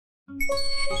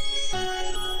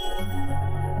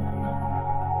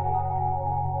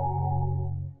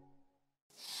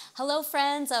Hello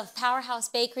friends of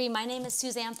PowerHouse Bakery. My name is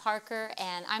Suzanne Parker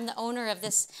and I'm the owner of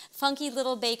this funky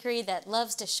little bakery that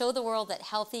loves to show the world that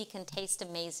healthy can taste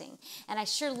amazing. And I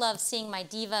sure love seeing my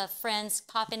Diva friends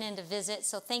popping in to visit,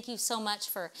 so thank you so much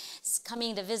for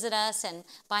coming to visit us and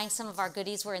buying some of our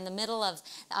goodies. We're in the middle of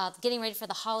getting ready for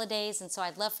the holidays, and so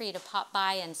I'd love for you to pop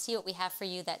by and see what we have for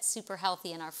you that's super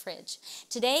healthy in our fridge.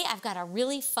 Today I've got a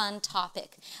really fun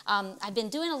topic. I've been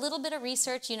doing a little bit of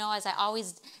research, you know, as I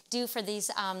always do for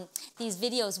these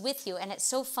videos with you, and it's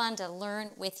so fun to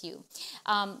learn with you.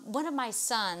 One of my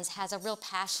sons has a real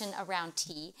passion around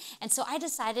tea, and so I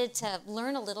decided to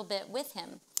learn a little bit with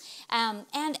him.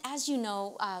 And as you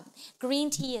know, green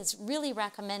tea is really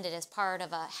recommended as part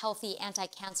of a healthy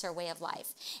anti-cancer way of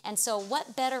life. And so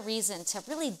what better reason to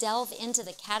really delve into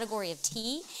the category of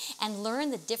tea and learn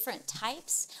the different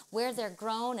types, where they're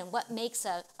grown, and what makes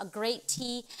a great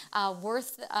tea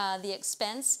worth the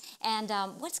expense, and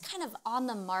what's kind of on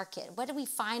the market. What do we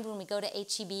find when we go to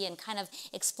H-E-B and kind of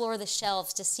explore the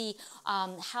shelves to see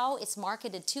how it's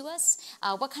marketed to us,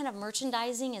 what kind of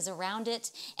merchandising is around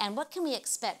it, and what can we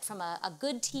expect from a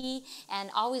good tea, and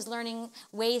always learning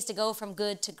ways to go from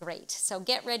good to great. So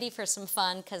get ready for some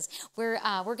fun, because we're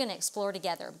going to explore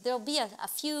together. There'll be a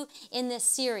few in this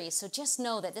series, so just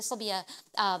know that this will be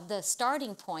the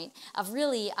starting point of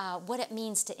really what it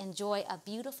means to enjoy a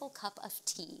beautiful cup of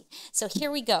tea. So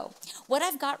here we go. What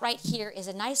I've got right here is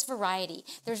a nice variety.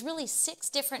 There's really 6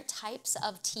 different types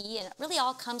of tea, and it really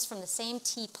all comes from the same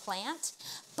tea plant.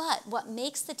 But what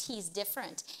makes the teas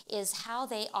different is how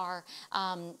they are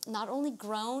not only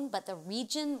grown, but the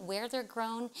region where they're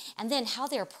grown, and then how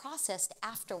they're processed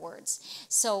afterwards.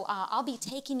 So I'll be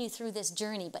taking you through this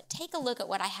journey, but take a look at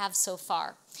what I have so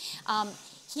far.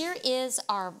 Here is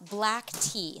our black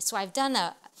tea. So I've done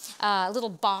a little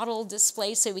bottle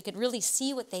display so we could really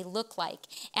see what they look like.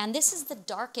 And this is the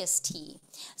darkest tea.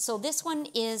 So this one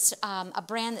is a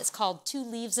brand that's called 2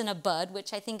 Leaves in a Bud,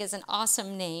 which I think is an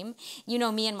awesome name. You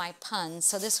know me and my puns,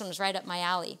 so this one's right up my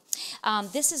alley.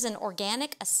 This is an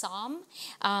organic Assam.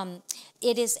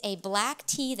 It is a black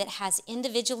tea that has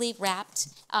individually wrapped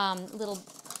little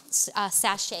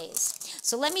sachets.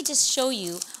 So let me just show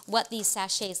you what these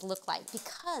sachets look like,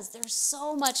 because there's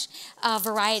so much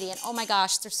variety, and oh my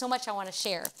gosh, there's so much I want to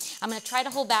share. I'm going to try to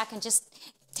hold back and just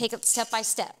take it step by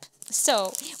step.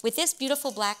 So with this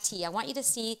beautiful black tea, I want you to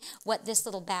see what this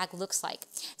little bag looks like.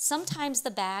 Sometimes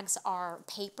the bags are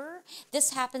paper.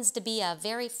 This happens to be a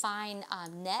very fine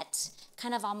net,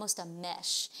 kind of almost a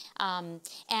mesh.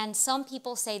 And some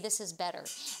people say this is better.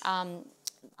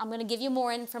 I'm going to give you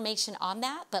more information on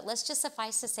that, but let's just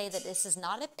suffice to say that this is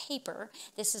not a paper.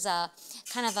 This is a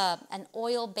kind of an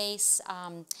oil-based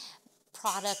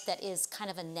product that is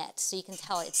kind of a net, so you can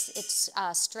tell it's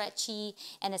stretchy,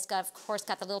 and it's got, of course,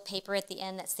 got the little paper at the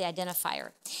end that's the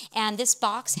identifier. And this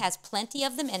box has plenty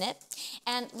of them in it.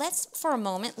 And let's for a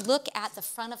moment look at the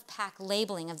front of pack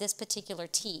labeling of this particular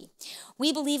tea.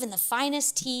 We believe in the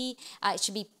finest tea. It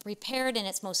should be prepared in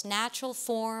its most natural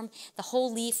form, the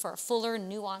whole leaf, for a fuller,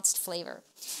 nuanced flavor.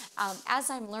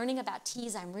 As I'm learning about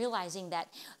teas, I'm realizing that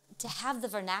to have the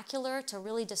vernacular to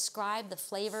really describe the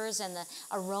flavors and the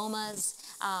aromas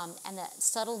and the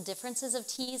subtle differences of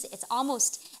teas, it's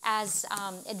almost as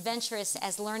adventurous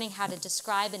as learning how to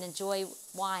describe and enjoy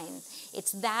wine.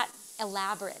 It's that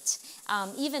elaborate.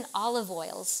 Even olive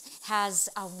oils has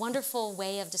a wonderful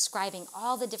way of describing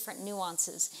all the different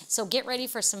nuances. So get ready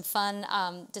for some fun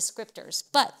descriptors.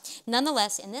 But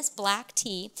nonetheless, in this black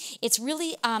tea, it's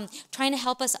really trying to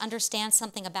help us understand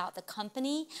something about the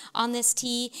company on this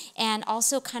tea, and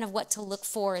also kind of what to look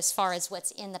for as far as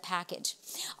what's in the package.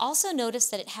 Also notice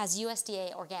that it has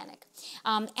USDA organic.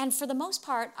 And for the most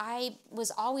part, I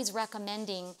was always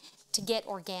recommending to get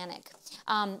organic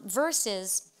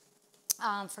versus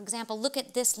for example, look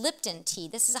at this Lipton tea.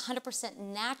 This is 100%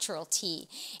 natural tea,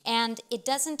 and it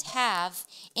doesn't have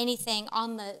anything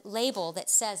on the label that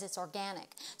says it's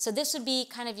organic. So this would be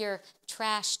kind of your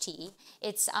trash tea.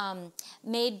 It's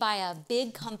made by a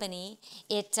big company.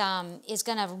 It is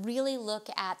going to really look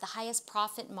at the highest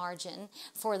profit margin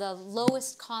for the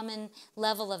lowest common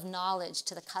level of knowledge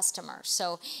to the customer.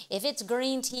 So if it's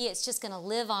green tea, it's just going to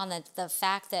live on the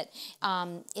fact that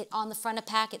on the front of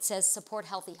pack it says support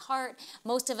healthy heart,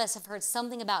 Most of us have heard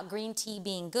something about green tea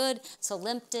being good, so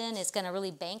Lipton is going to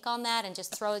really bank on that and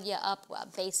just throw you up a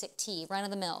basic tea,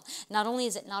 run-of-the-mill. Not only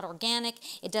is it not organic,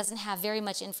 it doesn't have very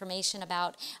much information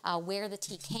about where the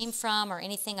tea came from or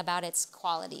anything about its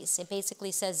qualities. It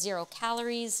basically says 0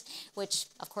 calories, which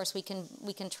of course we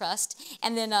can trust,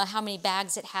 and then how many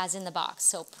bags it has in the box.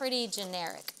 So pretty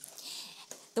generic.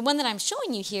 The one that I'm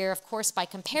showing you here, of course, by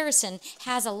comparison,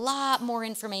 has a lot more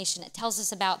information. It tells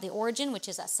us about the origin, which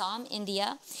is Assam,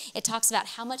 India. It talks about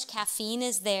how much caffeine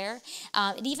is there.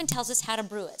 It even tells us how to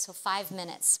brew it, so 5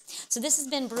 minutes. So this has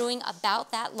been brewing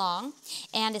about that long,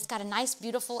 and it's got a nice,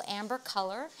 beautiful amber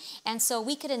color. And so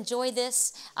we could enjoy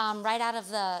this right out of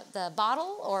the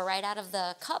bottle or right out of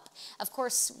the cup. Of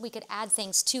course, we could add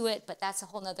things to it, but that's a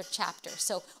whole nother chapter.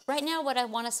 So right now, what I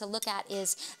want us to look at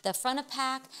is the front of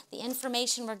pack, the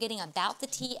information we're getting about the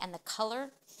tea and the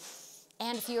color.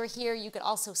 And if you were here, you could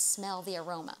also smell the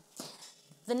aroma.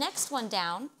 The next one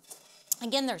down,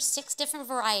 again, there's 6 different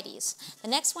varieties. The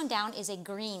next one down is a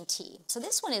green tea. So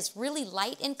this one is really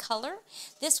light in color.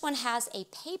 This one has a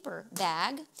paper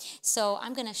bag. So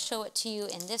I'm going to show it to you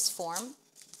in this form.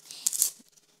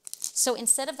 So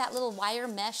instead of that little wire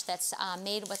mesh that's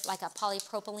made with like a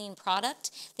polypropylene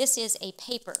product, this is a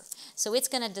paper. So it's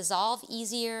going to dissolve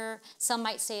easier. Some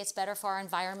might say it's better for our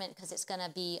environment because it's going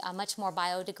to be much more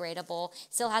biodegradable.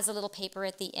 Still has a little paper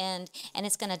at the end, and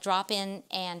it's going to drop in.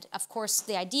 And of course,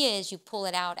 the idea is you pull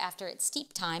it out after its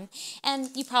steep time. And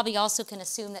you probably also can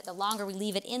assume that the longer we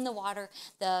leave it in the water,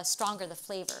 the stronger the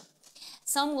flavor.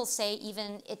 Some will say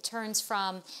even it turns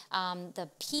from the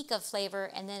peak of flavor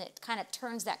and then it kind of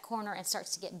turns that corner and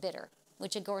starts to get bitter,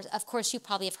 which of course you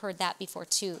probably have heard that before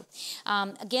too.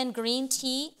 Again, green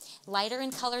tea, lighter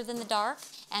in color than the dark,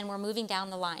 and we're moving down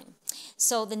the line.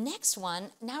 So the next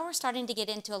one, now we're starting to get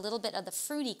into a little bit of the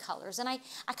fruity colors. And I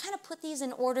kind of put these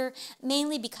in order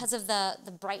mainly because of the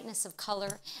brightness of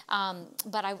color.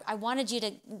 But I wanted you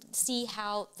to see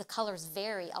how the colors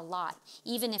vary a lot,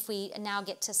 even if we now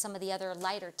get to some of the other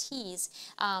lighter teas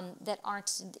that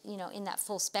aren't, in that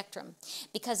full spectrum.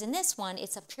 Because in this one,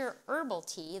 it's a pure herbal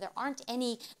tea. There aren't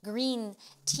any green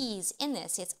teas in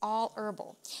this. It's all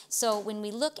herbal. So when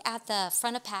we look at the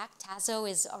front of pack, Tazo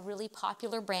is a really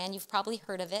popular brand. You've probably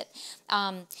heard of it.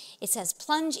 It says,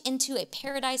 plunge into a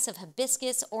paradise of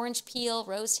hibiscus, orange peel,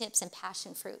 rose hips, and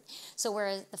passion fruit. So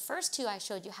whereas the first two I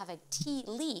showed you have a tea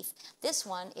leaf, this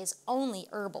one is only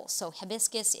herbal. So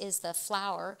hibiscus is the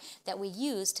flower that we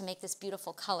use to make this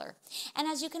beautiful color. And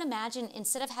as you can imagine,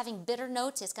 instead of having bitter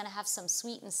notes, it's going to have some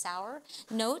sweet and sour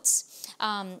notes.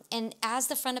 And as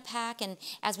the front of pack and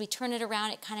as we turn it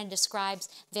around, it kind of describes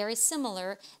very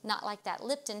similar, not like that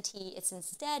Lipton tea. It's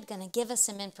instead going to give us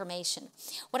some information.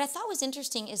 What I thought was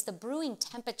interesting is the brewing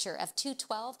temperature of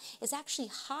 212 is actually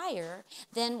higher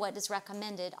than what is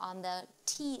recommended on the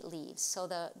tea leaves, so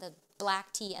the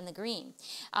black tea and the green.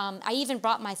 I even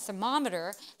brought my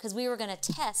thermometer because we were going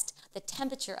to test the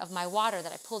temperature of my water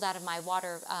that I pulled out of my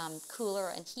water cooler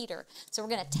and heater. So we're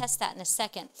going to test that in a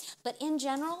second. But in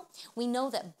general, we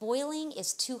know that boiling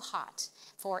is too hot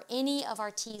for any of our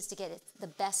teas to get the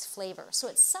best flavor. So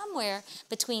it's somewhere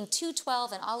between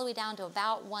 212 and all the way down to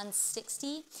about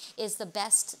 160 is the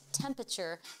best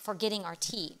temperature for getting our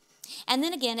tea. And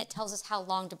then again, it tells us how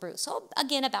long to brew. So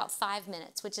again, about 5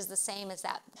 minutes, which is the same as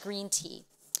that green tea.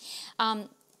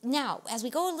 Now, as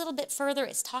we go a little bit further,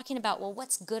 it's talking about, well,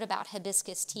 what's good about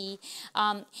hibiscus tea?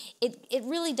 It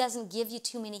really doesn't give you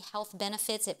too many health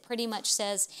benefits. It pretty much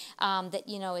says that,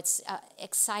 it's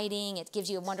exciting. It gives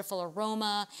you a wonderful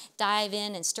aroma, dive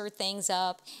in and stir things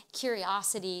up,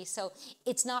 curiosity. So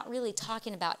it's not really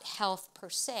talking about health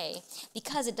per se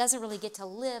because it doesn't really get to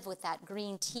live with that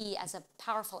green tea as a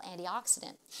powerful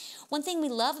antioxidant. One thing we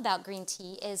love about green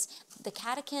tea is the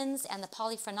catechins and the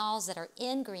polyphenols that are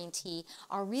in green tea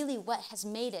are really what has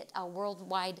made it a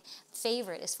worldwide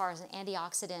favorite as far as an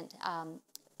antioxidant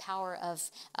power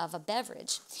of a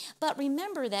beverage. But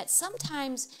remember that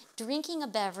sometimes drinking a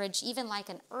beverage, even like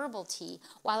an herbal tea,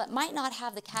 while it might not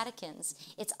have the catechins,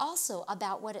 it's also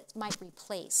about what it might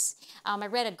replace. I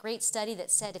read a great study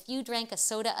that said if you drank a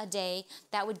soda a day,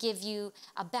 that would give you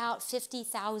about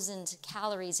 50,000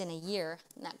 calories in a year.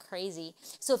 Isn't that crazy?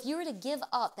 So if you were to give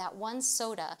up that one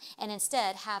soda and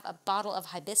instead have a bottle of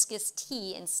hibiscus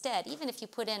tea instead, even if you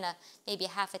put in maybe a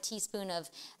half a teaspoon of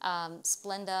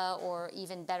Splenda or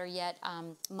even better yet,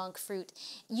 monk fruit,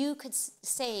 you could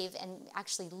save and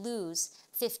actually lose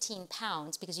 15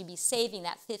 pounds because you'd be saving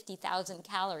that 50,000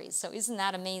 calories. So isn't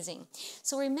that amazing?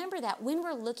 So remember that when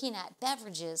we're looking at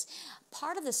beverages,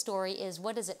 part of the story is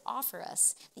what does it offer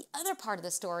us? The other part of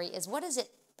the story is what does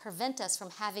it prevent us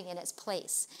from having in its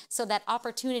place. So that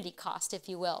opportunity cost, if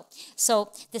you will.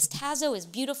 So this Tazo is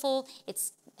beautiful. It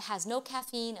has no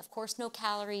caffeine, of course no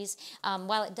calories.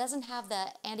 While it doesn't have the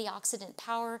antioxidant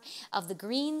power of the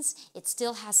greens, it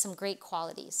still has some great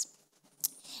qualities.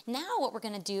 Now what we're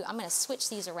going to do, I'm going to switch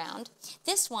these around.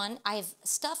 This one, I've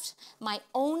stuffed my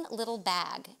own little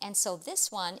bag. And so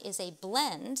this one is a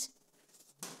blend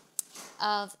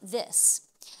of this.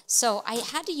 So I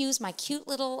had to use my cute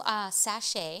little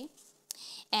sachet,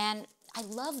 and I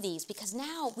love these because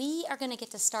now we are going to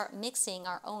get to start mixing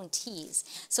our own teas.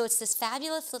 So it's this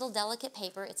fabulous little delicate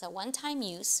paper. It's a one-time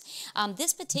use.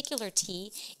 This particular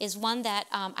tea is one that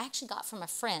I actually got from a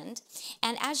friend.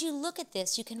 And as you look at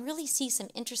this, you can really see some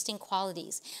interesting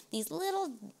qualities. These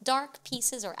little dark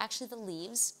pieces are actually the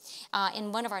leaves.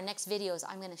 In one of our next videos,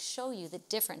 I'm going to show you the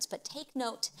difference. But take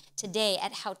note today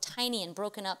at how tiny and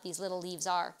broken up these little leaves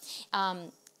are.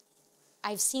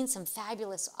 I've seen some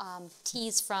fabulous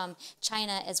teas from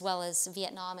China as well as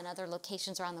Vietnam and other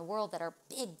locations around the world that are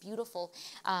big, beautiful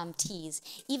teas.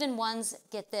 Even ones,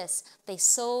 get this, they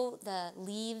sew the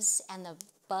leaves and the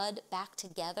bud back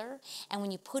together, and when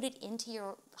you put it into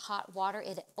your hot water,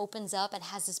 it opens up and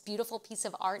has this beautiful piece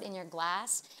of art in your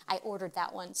glass. I ordered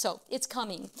that one, so it's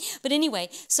coming. But anyway,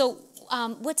 so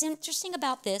what's interesting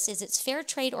about this is it's fair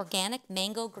trade organic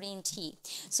mango green tea.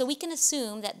 So we can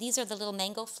assume that these are the little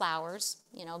mango flowers.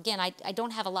 You know, again, I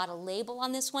don't have a lot of label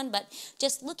on this one, but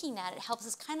just looking at it helps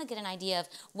us kind of get an idea of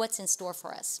what's in store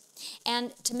for us.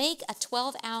 And to make a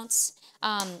 12-ounce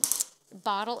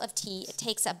bottle of tea, it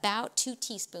takes about 2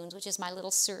 teaspoons, which is my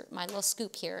little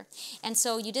scoop here. And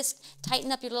so you just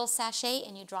tighten up your little sachet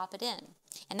and you drop it in.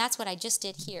 And that's what I just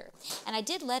did here. And I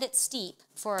did let it steep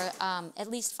for at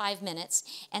least 5 minutes.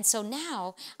 And so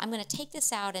now I'm going to take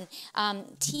this out, and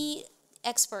tea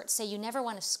experts say you never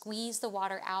want to squeeze the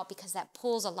water out because that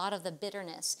pulls a lot of the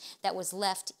bitterness that was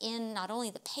left in not only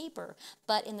the paper,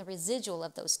 but in the residual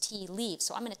of those tea leaves.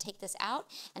 So I'm going to take this out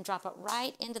and drop it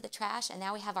right into the trash, and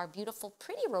now we have our beautiful,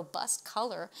 pretty robust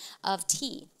color of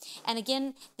tea. And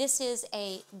again, this is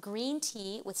a green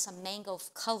tea with some mango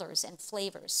colors and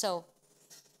flavors. So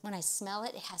when I smell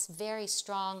it, it has very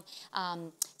strong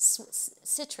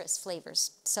citrus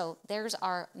flavors. So there's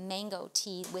our mango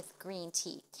tea with green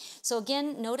tea. So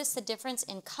again, notice the difference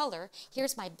in color.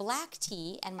 Here's my black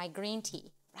tea and my green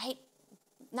tea, right?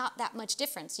 Not that much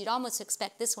difference. You'd almost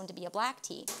expect this one to be a black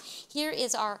tea. Here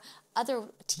is our other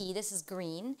tea. This is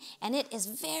green, and it is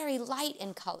very light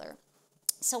in color.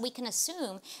 So we can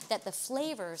assume that the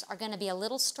flavors are going to be a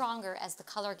little stronger as the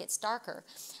color gets darker.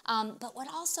 But what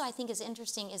also I think is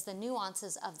interesting is the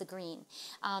nuances of the green.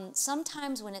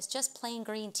 Sometimes when it's just plain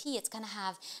green tea, it's going to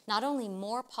have not only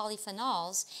more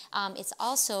polyphenols, it's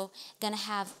also going to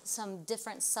have some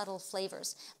different subtle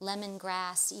flavors.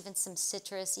 Lemongrass, even some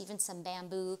citrus, even some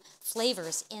bamboo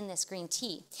flavors in this green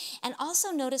tea. And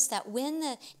also notice that when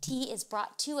the tea is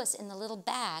brought to us in the little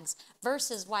bags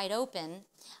versus wide open,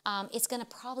 it's going to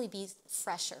probably be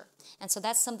fresher. And so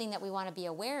that's something that we want to be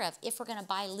aware of. If we're going to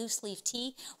buy loose leaf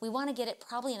tea, we want to get it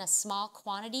probably in a small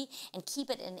quantity and keep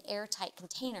it in an airtight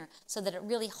container so that it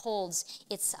really holds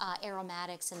its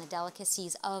aromatics and the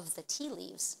delicacies of the tea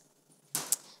leaves.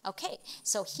 Okay,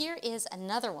 so here is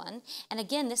another one. And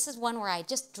again, this is one where I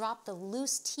just dropped the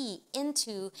loose tea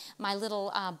into my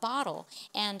little bottle,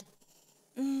 and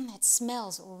it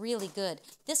smells really good.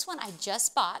 This one I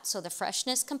just bought, so the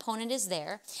freshness component is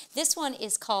there. This one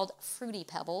is called Fruity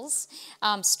Pebbles,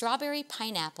 strawberry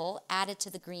pineapple added to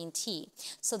the green tea.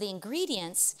 So the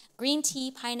ingredients, green tea,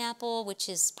 pineapple, which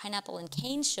is pineapple and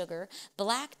cane sugar,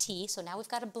 black tea, so now we've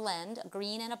got a blend, a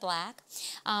green and a black,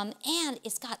 and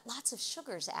it's got lots of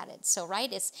sugars added. So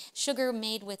right, it's sugar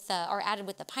made with, or added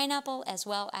with the pineapple as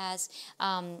well as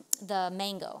the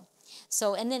mango.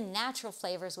 So, and then natural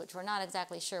flavors, which we're not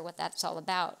exactly sure what that's all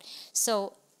about.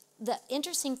 So the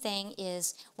interesting thing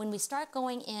is when we start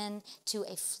going into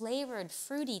a flavored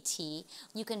fruity tea,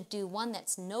 you can do one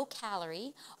that's no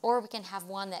calorie, or we can have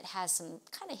one that has some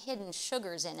kind of hidden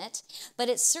sugars in it. But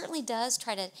it certainly does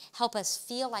try to help us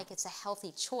feel like it's a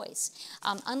healthy choice.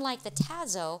 Unlike the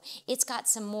Tazo, it's got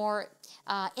some more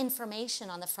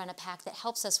information on the front of pack that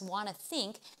helps us want to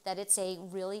think that it's a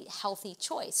really healthy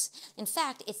choice. In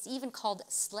fact, it's even called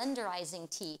slenderizing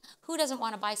tea. Who doesn't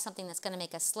want to buy something that's going to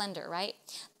make us slender, right?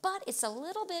 But it's a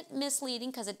little bit misleading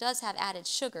because it does have added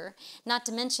sugar. Not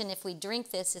to mention, if we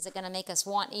drink this, is it going to make us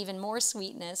want even more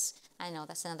sweetness? I know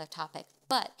that's another topic.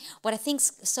 But what I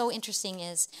think's so interesting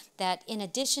is that in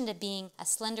addition to being a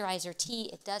slenderizer tea,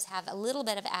 it does have a little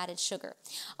bit of added sugar.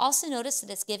 Also notice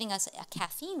that it's giving us a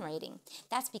caffeine rating.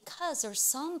 That's because there's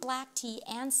some black tea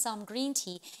and some green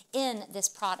tea in this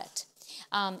product.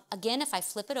 Again, if I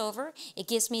flip it over, it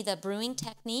gives me the brewing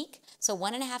technique. So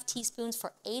 1.5 teaspoons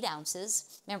for 8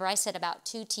 ounces. Remember, I said about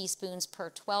 2 teaspoons per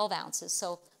 12 ounces.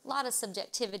 So a lot of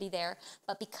subjectivity there.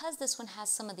 But because this one has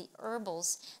some of the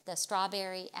herbals, the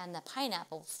strawberry and the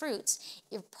pineapple fruits,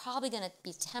 you're probably going to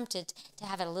be tempted to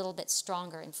have it a little bit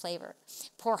stronger in flavor.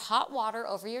 Pour hot water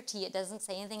over your tea. It doesn't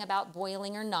say anything about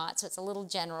boiling or not, so it's a little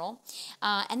general.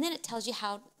 And then it tells you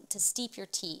how to steep your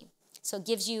tea. So it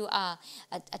gives you a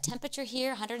temperature here,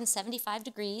 175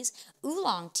 degrees.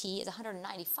 Oolong tea is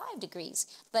 195 degrees,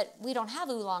 but we don't have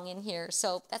oolong in here,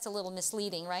 so that's a little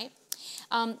misleading, right?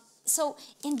 So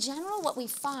in general, what we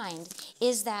find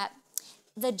is that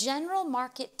the general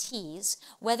market teas,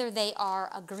 whether they are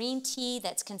a green tea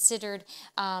that's considered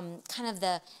kind of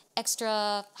the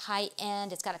extra high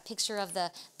end, it's got a picture of the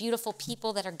beautiful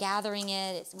people that are gathering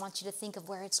it, it wants you to think of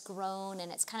where it's grown,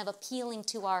 and it's kind of appealing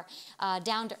to our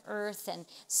down to earth and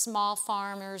small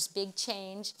farmers, big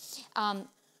change.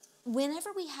 Whenever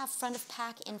we have front of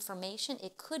pack information,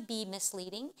 it could be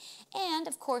misleading, and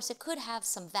of course it could have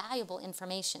some valuable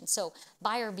information. So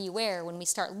buyer beware when we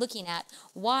start looking at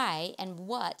why and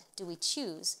what do we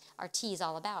choose our teas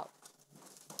all about.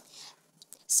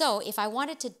 So if I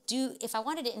wanted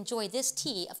to enjoy this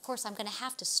tea, of course I'm going to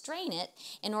have to strain it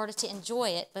in order to enjoy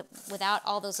it, but without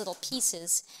all those little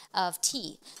pieces of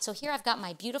tea. So here I've got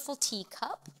my beautiful tea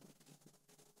cup.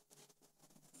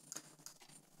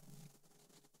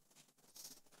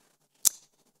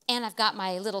 And I've got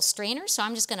my little strainer, so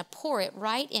I'm just going to pour it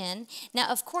right in. Now,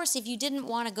 of course, if you didn't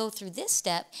want to go through this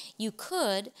step, you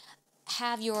could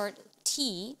have your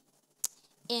tea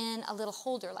in a little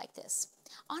holder like this.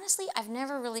 Honestly, I've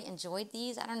never really enjoyed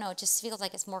these. I don't know, it just feels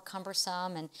like it's more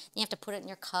cumbersome and you have to put it in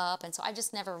your cup, and so I've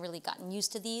just never really gotten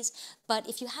used to these. But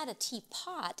if you had a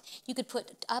teapot, you could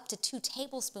put up to 2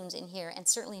 tablespoons in here and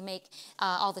certainly make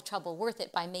all the trouble worth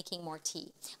it by making more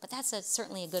tea. But that's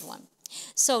certainly a good one.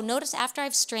 So notice after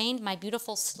I've strained my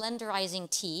beautiful slenderizing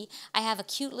tea, I have a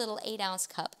cute little 8-ounce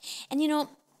cup. And you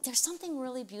know, there's something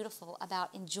really beautiful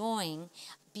about enjoying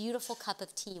a beautiful cup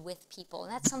of tea with people.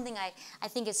 And that's something I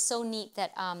think is so neat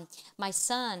that my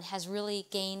son has really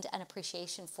gained an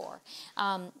appreciation for.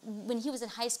 When he was in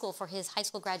high school for his high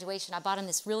school graduation, I bought him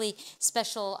this really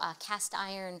special cast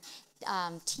iron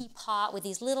teapot with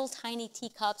these little tiny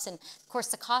teacups, and of course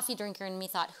the coffee drinker in me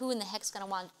thought, who in the heck's going to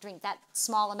want to drink that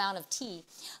small amount of tea?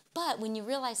 But when you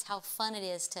realize how fun it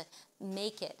is to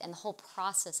make it and the whole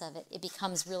process of it, it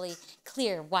becomes really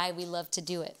clear why we love to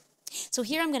do it. So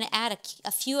here I'm going to add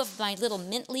a few of my little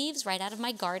mint leaves right out of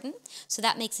my garden, so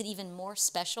that makes it even more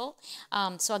special.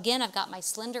 So again, I've got my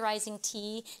slenderizing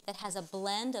tea that has a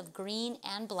blend of green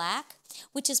and black,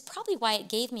 which is probably why it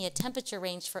gave me a temperature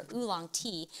range for oolong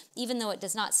tea, even though it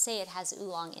does not say it has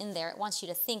oolong in there. It wants you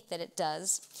to think that it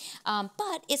does.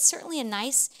 But it's certainly a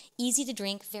nice, easy to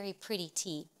drink, very pretty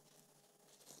tea.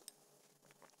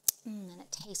 And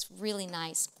it tastes really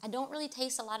nice. I don't really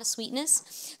taste a lot of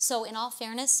sweetness, so in all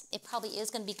fairness, it probably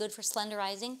is going to be good for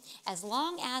slenderizing, as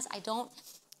long as I don't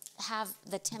have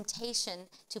the temptation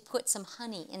to put some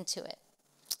honey into it.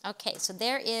 Okay, so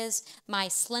there is my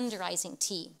slenderizing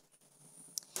tea.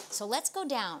 So let's go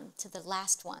down to the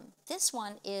last one. This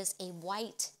one is a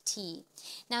white tea.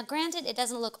 Now granted, it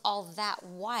doesn't look all that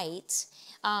white,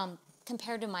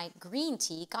 compared to my green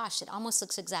tea. Gosh, it almost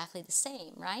looks exactly the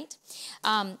same, right?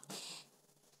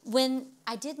 When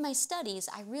I did my studies,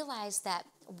 I realized that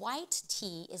white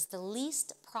tea is the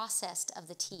least processed of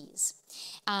the teas.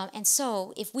 And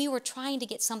so if we were trying to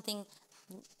get something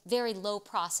very low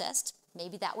processed,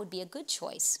 maybe that would be a good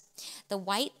choice. The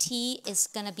white tea is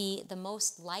going to be the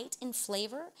most light in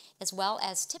flavor, as well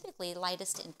as typically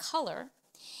lightest in color,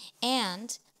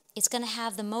 and it's going to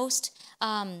have the most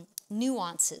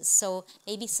nuances, so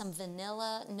maybe some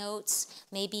vanilla notes,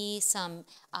 maybe some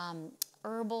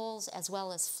herbals, as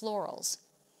well as florals.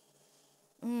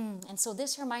 And so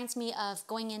this reminds me of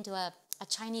going into a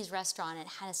Chinese restaurant, and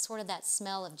it has sort of that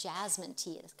smell of jasmine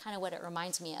tea. It's kind of what it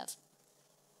reminds me of.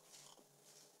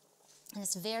 And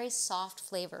it's very soft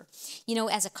flavor. You know,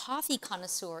 as a coffee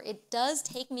connoisseur, it does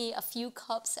take me a few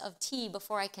cups of tea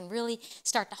before I can really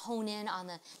start to hone in on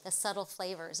the subtle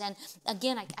flavors. And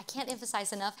again, I can't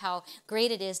emphasize enough how great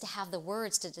it is to have the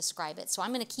words to describe it. So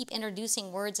I'm going to keep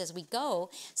introducing words as we go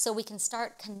so we can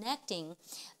start connecting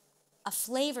a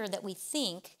flavor that we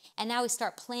think, and now we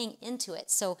start playing into it.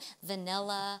 So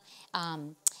vanilla,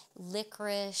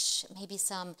 licorice, maybe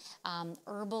some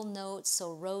herbal notes,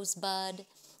 so rosebud.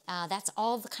 That's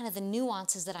all the kind of the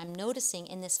nuances that I'm noticing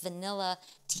in this vanilla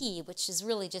tea, which is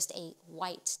really just a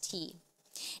white tea.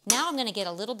 Now I'm going to get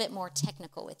a little bit more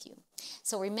technical with you.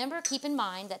 So remember, keep in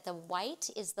mind that the white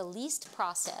is the least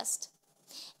processed,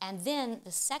 And then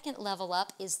the second level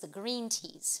up is the green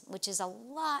teas, which is a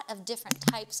lot of different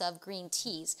types of green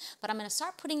teas. But I'm going to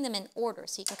start putting them in order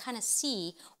so you can kind of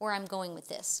see where I'm going with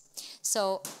this.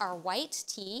 So our white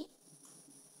tea,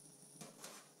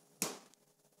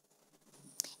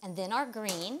 and then our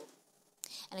green.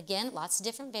 And again, lots of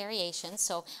different variations.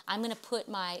 So I'm going to put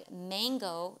my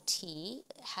mango tea.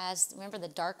 It has, remember the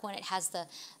dark one, it has the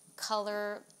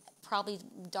color probably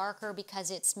darker because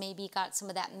it's maybe got some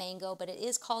of that mango, but it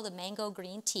is called a mango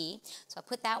green tea. So I'll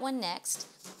put that one next.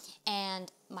 And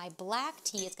my black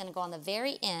tea is going to go on the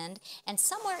very end. And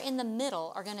somewhere in the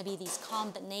middle are going to be these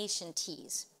combination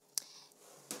teas.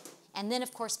 And then,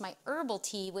 of course, my herbal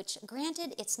tea, which,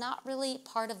 granted, it's not really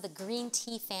part of the green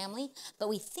tea family, but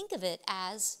we think of it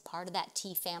as part of that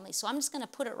tea family. So I'm just going to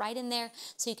put it right in there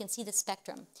so you can see the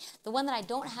spectrum. The one that I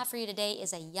don't have for you today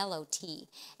is a yellow tea.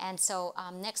 And so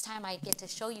next time I get to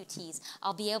show you teas,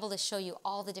 I'll be able to show you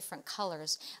all the different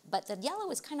colors. But the yellow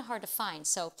is kind of hard to find,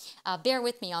 so bear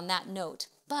with me on that note.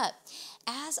 But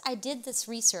as I did this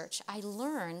research, I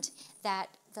learned that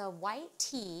the white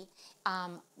tea,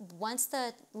 once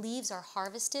the leaves are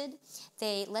harvested,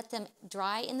 they let them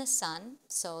dry in the sun.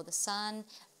 So the sun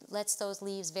lets those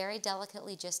leaves very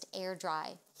delicately just air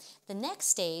dry. The next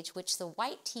stage, which the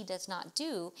white tea does not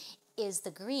do, is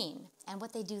the green. And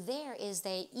what they do there is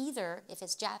they either, if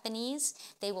it's Japanese,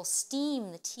 they will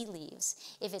steam the tea leaves.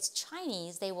 If it's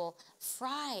Chinese, they will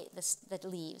fry the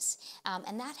leaves.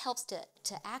 And that helps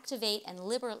to activate and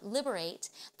liberate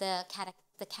the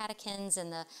catechins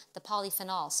and the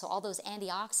polyphenols. So all those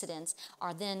antioxidants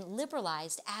are then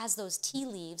liberalized as those tea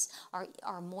leaves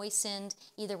are moistened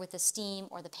either with the steam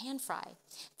or the pan fry.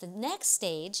 The next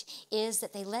stage is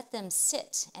that they let them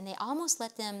sit and they almost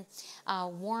let them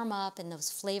warm up and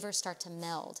those flavors start to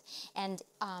meld. And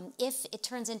if it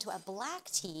turns into a black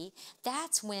tea,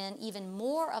 that's when even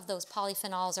more of those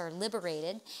polyphenols are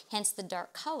liberated, hence the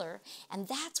dark color, and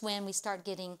that's when we start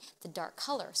getting the dark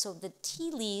color. So the tea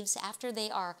leaves, after they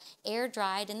are air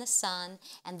dried in the sun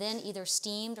and then either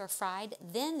steamed or fried,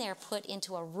 then they're put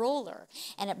into a roller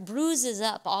and it bruises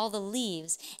up all the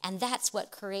leaves, and that's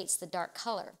what creates the dark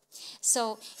color.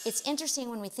 So it's interesting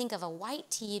when we think of a white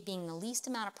tea being the least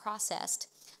amount of processed,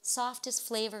 softest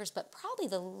flavors, but probably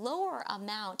the lower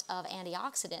amount of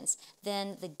antioxidants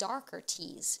than the darker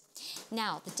teas.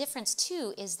 Now, the difference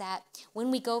too is that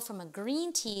when we go from a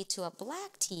green tea to a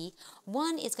black tea,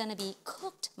 one is going to be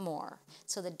cooked more.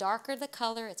 So the darker the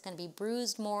color, it's going to be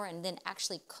bruised more and then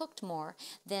actually cooked more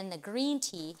than the green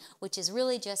tea, which is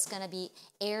really just going to be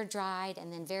air dried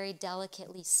and then very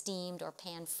delicately steamed or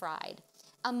pan fried.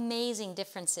 Amazing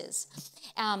differences.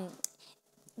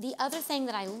 The other thing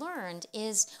that I learned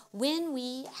is when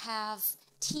we have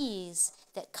teas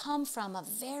that come from a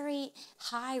very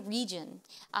high region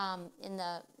in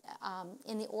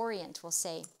the Orient, we'll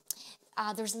say,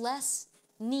 there's less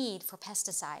need for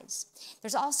pesticides.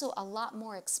 There's also a lot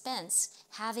more expense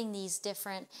having these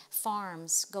different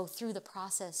farms go through the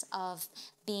process of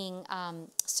being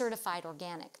certified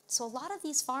organic. So a lot of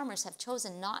these farmers have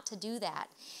chosen not to do that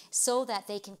so that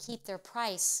they can keep their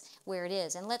price where it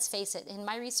is. And let's face it, in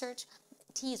my research,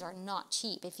 teas are not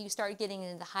cheap if you start getting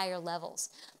into the higher levels.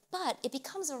 But it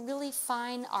becomes a really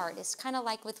fine art. It's kind of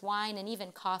like with wine and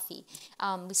even coffee.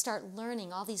 We start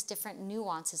learning all these different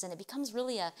nuances, and it becomes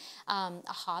really a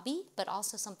hobby, but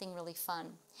also something really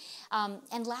fun.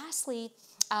 And lastly,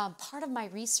 part of my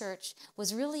research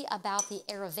was really about the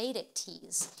Ayurvedic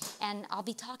teas. And I'll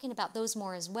be talking about those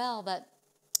more as well, but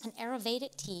an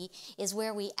Ayurvedic tea is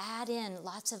where we add in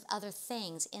lots of other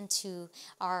things into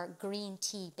our green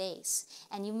tea base.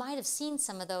 And you might have seen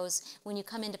some of those when you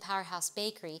come into PowerHouse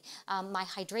Bakery. My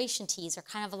hydration teas are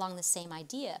kind of along the same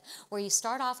idea, where you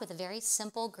start off with a very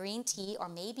simple green tea or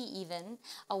maybe even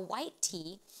a white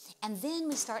tea, and then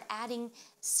we start adding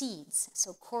seeds,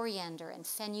 so coriander and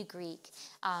fenugreek,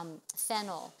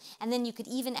 fennel, and then you could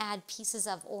even add pieces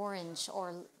of orange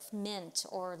or mint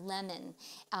or lemon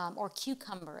or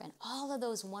cucumber, and all of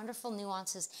those wonderful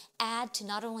nuances add to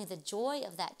not only the joy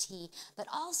of that tea, but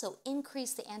also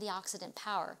increase the antioxidant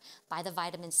power by the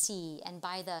vitamin C and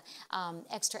by the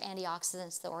extra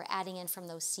antioxidants that we're adding in from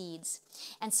those seeds.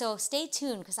 And so stay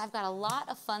tuned, because I've got a lot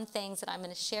of fun things that I'm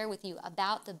going to share with you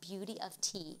about the beauty of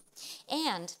tea.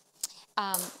 And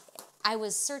I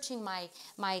was searching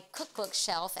my cookbook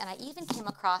shelf, and I even came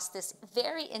across this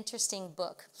very interesting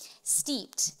book,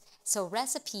 Steeped. So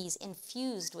recipes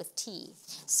infused with tea.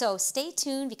 So stay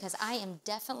tuned, because I am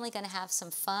definitely going to have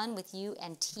some fun with you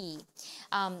and tea.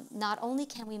 Not only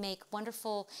can we make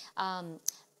wonderful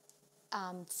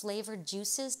flavored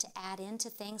juices to add into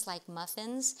things like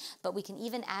muffins, but we can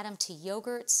even add them to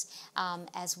yogurts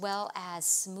as well as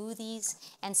smoothies.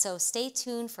 And so stay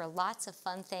tuned for lots of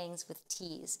fun things with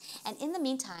teas. And in the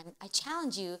meantime, I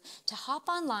challenge you to hop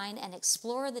online and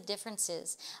explore the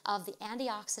differences of the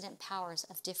antioxidant powers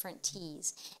of different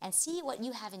teas and see what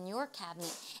you have in your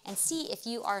cabinet and see if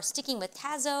you are sticking with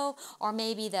Tazo or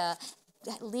maybe the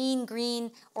lean,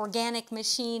 green, organic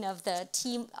machine of the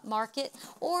tea market,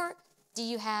 or do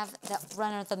you have the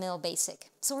run-of-the-mill basic?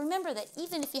 So remember that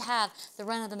even if you have the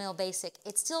run-of-the-mill basic,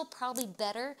 it's still probably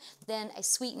better than a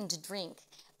sweetened drink.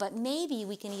 But maybe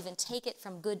we can even take it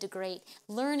from good to great,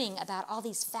 learning about all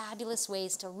these fabulous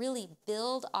ways to really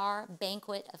build our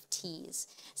banquet of teas.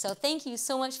 So thank you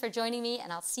so much for joining me,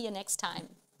 and I'll see you next time.